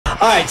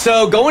All right,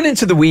 so going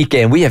into the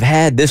weekend, we have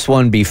had this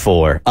one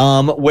before,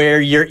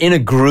 where you're in a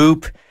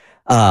group,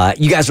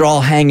 you guys are all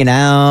hanging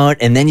out,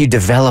 and then you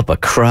develop a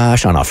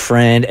crush on a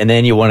friend, and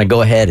then you want to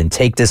go ahead and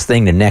take this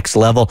thing to next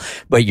level,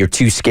 but you're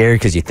too scared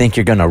because you think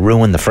you're going to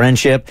ruin the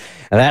friendship.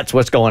 And that's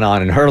what's going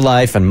on in her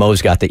life, and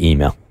Mo's got the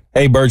email.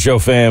 Hey, Bert Show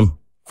fam.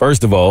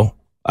 First of all,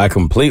 I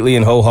completely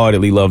and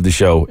wholeheartedly love the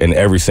show and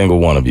every single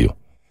one of you,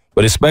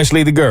 but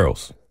especially the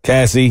girls,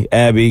 Cassie,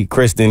 Abby,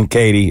 Kristen,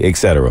 Katie,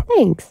 etc.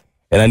 Thanks.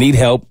 And I need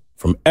help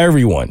from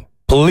everyone,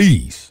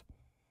 please.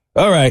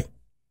 All right.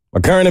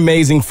 My current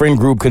amazing friend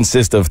group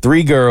consists of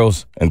 3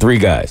 girls and 3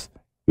 guys.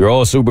 We're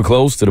all super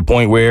close to the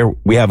point where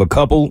we have a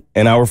couple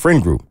in our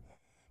friend group.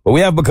 But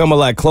we have become a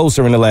lot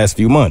closer in the last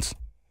few months.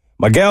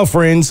 My gal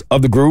friends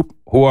of the group,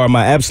 who are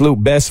my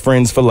absolute best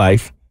friends for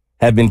life,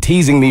 have been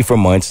teasing me for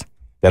months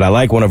that I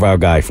like one of our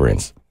guy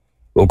friends.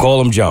 We'll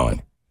call him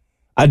John.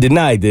 I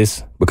denied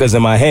this because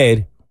in my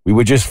head, we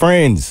were just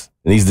friends,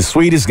 and he's the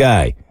sweetest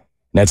guy.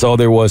 And that's all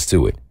there was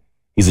to it.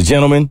 He's a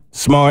gentleman,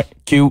 smart,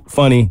 cute,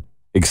 funny,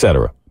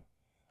 etc.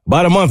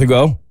 About a month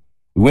ago,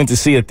 we went to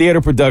see a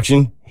theater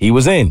production he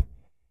was in.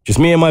 Just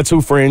me and my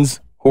 2 friends,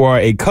 who are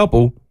a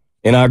couple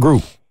in our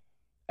group.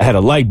 I had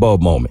a light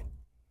bulb moment.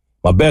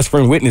 My best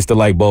friend witnessed the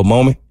light bulb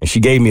moment, and she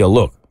gave me a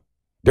look.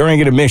 During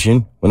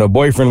intermission, when her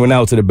boyfriend went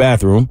out to the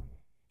bathroom,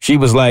 she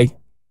was like,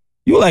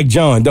 "You like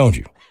John, don't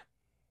you?"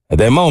 At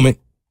that moment,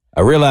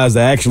 I realized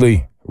I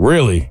actually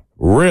really,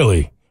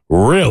 really,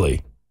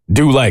 really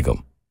do like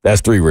him.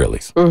 That's 3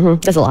 reallys.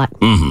 That's a lot.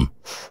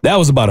 That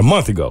was about a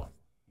month ago.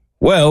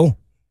 Well,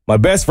 my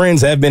best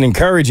friends have been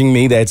encouraging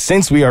me that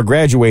since we are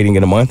graduating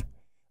in a month,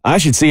 I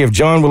should see if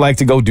John would like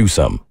to go do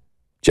something.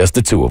 Just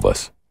the 2 of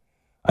us.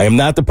 I am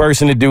not the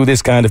person to do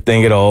this kind of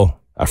thing at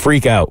all. I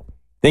freak out,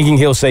 thinking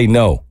he'll say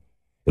no.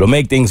 It'll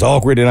make things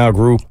awkward in our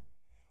group.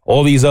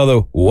 All these other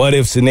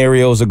what-if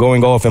scenarios are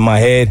going off in my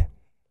head.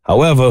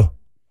 However,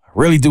 I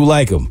really do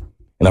like him,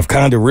 and I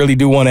kind of really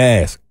do want to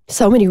ask.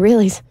 So many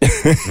reallys.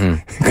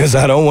 Because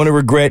I don't want to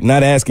regret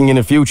not asking in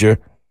the future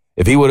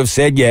if he would have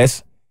said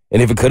yes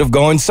and if it could have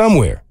gone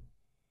somewhere.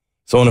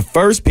 So the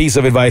first piece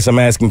of advice I'm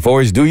asking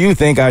for is, do you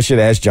think I should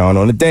ask John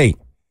on a date?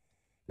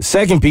 The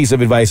second piece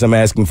of advice I'm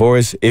asking for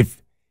is,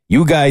 if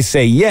you guys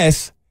say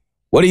yes,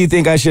 what do you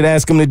think I should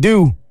ask him to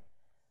do?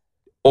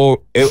 Or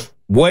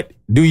what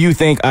do you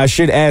think I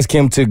should ask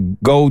him to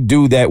go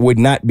do that would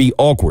not be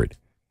awkward?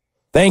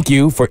 Thank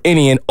you for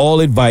any and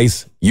all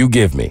advice you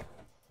give me.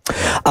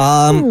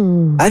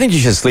 I think you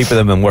should sleep with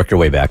him and work your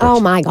way backwards.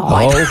 Oh, my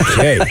God.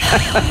 Okay.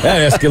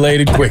 That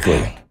escalated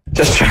quickly.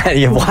 Just try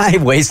to, why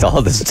waste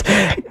all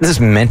this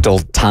mental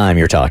time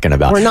you're talking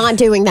about? We're not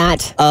doing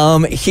that.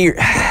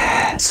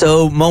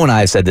 So Mo and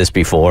I have said this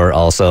before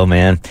also,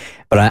 man,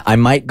 but I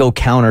might go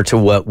counter to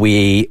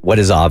what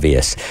is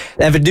obvious.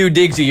 If a dude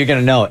digs you, you're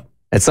going to know it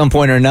at some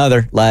point or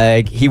another.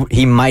 Like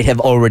he might have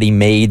already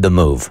made the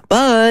move.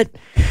 But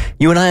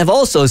you and I have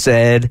also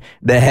said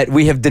that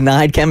we have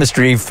denied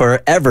chemistry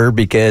forever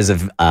because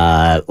of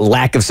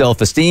lack of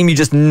self-esteem. You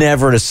just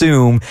never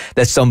assume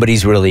that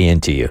somebody's really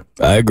into you.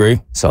 I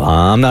agree. So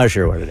I'm not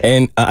sure what it is.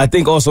 And I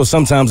think also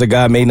sometimes a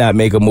guy may not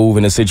make a move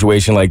in a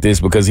situation like this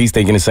because he's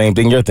thinking the same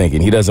thing you're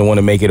thinking. He doesn't want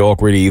to make it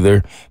awkward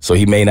either, so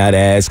he may not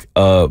ask.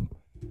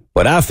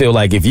 But I feel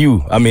like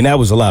that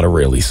was a lot of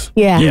reallys.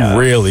 Yeah. You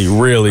really,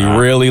 really,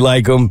 really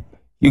like him,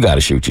 you got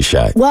to shoot your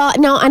shot. Well,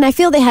 no, and I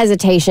feel the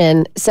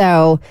hesitation.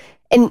 So,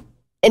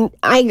 and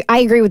I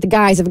agree with the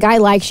guys. If a guy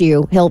likes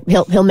you,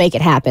 he'll make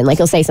it happen. Like,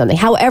 he'll say something.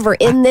 However,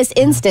 in this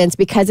instance,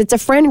 because it's a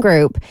friend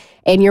group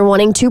and you're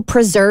wanting to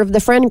preserve the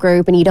friend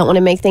group and you don't want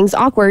to make things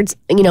awkward,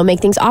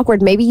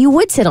 maybe you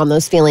would sit on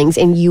those feelings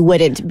and you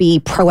wouldn't be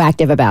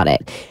proactive about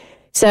it.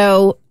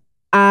 So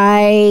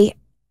I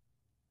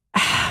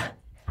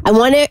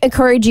want to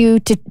encourage you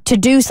to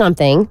do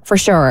something for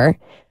sure,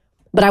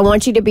 but I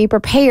want you to be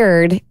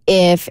prepared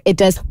if it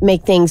does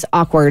make things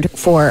awkward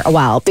for a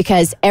while,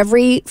 because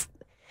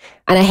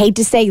and I hate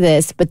to say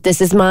this, but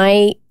this is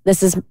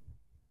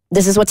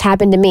what's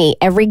happened to me.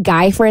 Every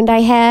guy friend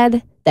I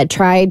had that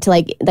tried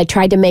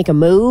to make a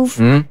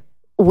move,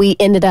 we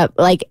ended up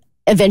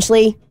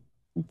eventually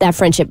that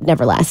friendship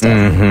never lasted.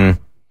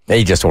 Mm-hmm.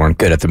 They just weren't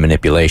good at the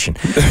manipulation.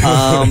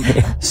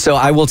 So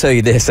I will tell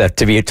you this,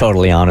 to be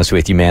totally honest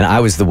with you, man, I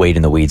was the wait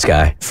in the weeds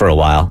guy for a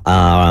while.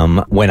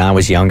 When I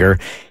was younger,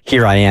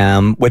 here I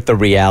am with the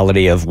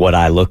reality of what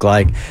I look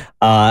like.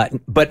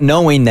 But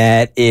knowing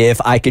that if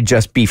I could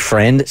just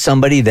befriend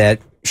somebody,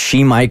 that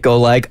she might go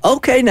like,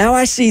 okay, now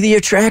I see the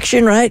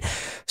attraction, right?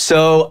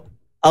 So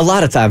a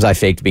lot of times I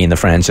faked being the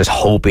friends, just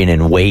hoping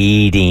and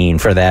waiting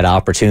for that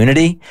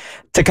opportunity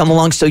to come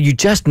along. So you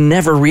just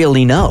never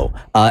really know.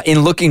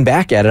 In looking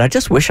back at it, I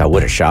just wish I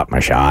would have shot my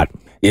shot.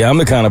 Yeah, I'm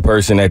the kind of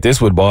person that this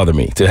would bother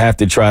me, to have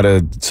to try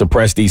to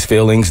suppress these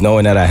feelings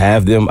knowing that I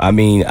have them. I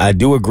mean, I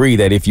do agree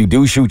that if you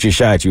do shoot your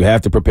shot, you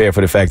have to prepare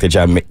for the fact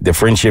that the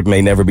friendship may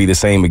never be the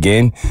same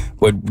again.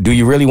 But do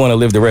you really want to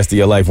live the rest of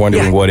your life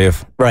wondering what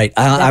if? Right.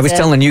 I was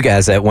telling you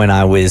guys that when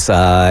I was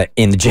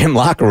in the gym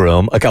locker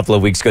room a couple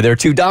of weeks ago, there were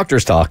two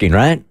doctors talking,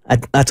 right?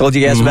 I told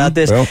you guys about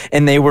this. Well,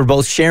 and they were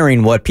both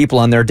sharing what people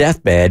on their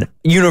deathbed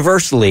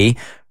universally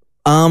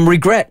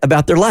regret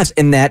about their lives,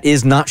 and that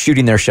is not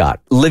shooting their shot,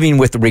 living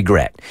with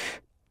regret.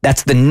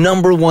 That's the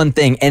number one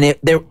thing, and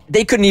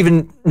they couldn't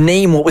even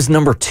name what was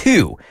number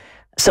two.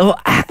 So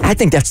I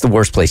think that's the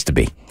worst place to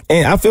be.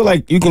 And I feel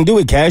like you can do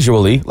it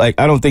casually. Like,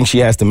 I don't think she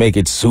has to make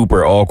it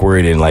super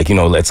awkward and like,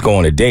 let's go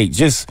on a date.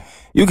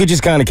 You could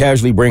just kind of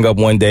casually bring up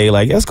one day,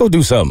 like, let's go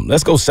do something.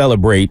 Let's go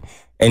celebrate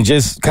and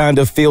just kind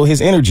of feel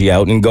his energy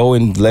out and go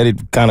and let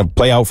it kind of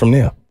play out from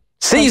there.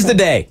 Seize the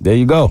day. There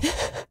you go.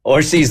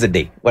 Or seize the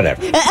D.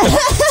 Whatever.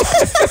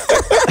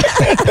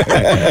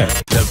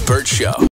 The Bert Show.